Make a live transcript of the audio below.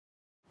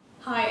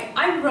Hi,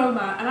 I'm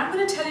Roma and I'm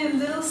going to tell you a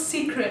little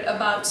secret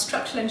about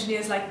structural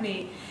engineers like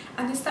me,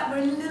 and it's that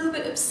we're a little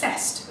bit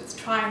obsessed with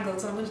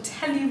triangles, and I'm going to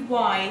tell you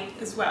why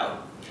as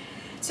well.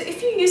 So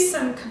if you use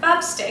some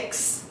kebab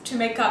sticks to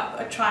make up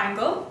a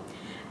triangle,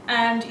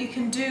 and you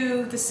can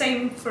do the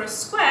same for a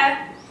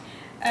square,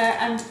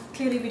 and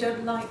clearly we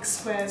don't like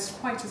squares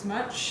quite as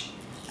much,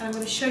 and I'm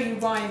going to show you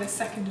why in a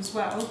second as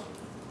well.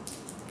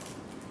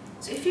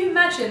 So if you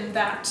imagine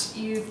that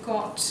you've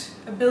got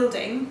a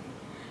building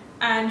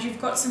and you've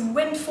got some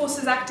wind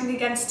forces acting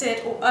against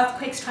it, or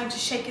earthquakes trying to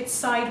shake it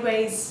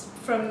sideways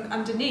from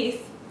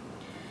underneath,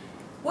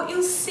 what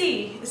you'll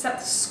see is that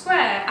the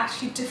square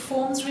actually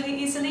deforms really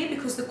easily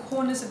because the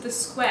corners of the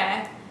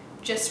square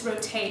just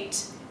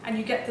rotate and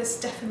you get this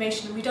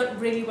deformation, and we don't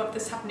really want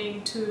this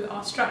happening to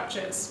our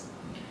structures.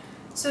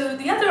 So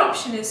the other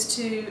option is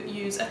to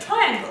use a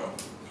triangle.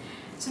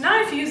 So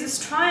now if you use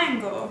this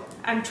triangle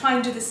and try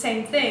and do the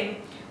same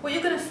thing, what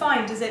you're going to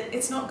find is that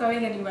it's not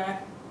going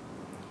anywhere.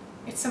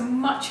 It's a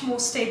much more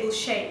stable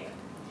shape.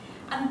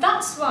 And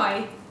that's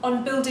why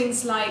on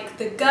buildings like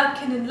the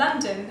Gherkin in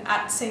London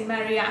at St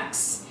Mary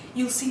Axe,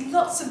 you'll see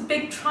lots of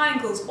big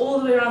triangles all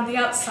the way around the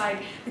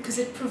outside because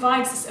it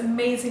provides this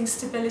amazing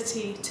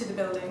stability to the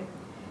building.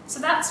 So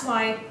that's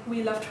why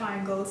we love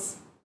triangles.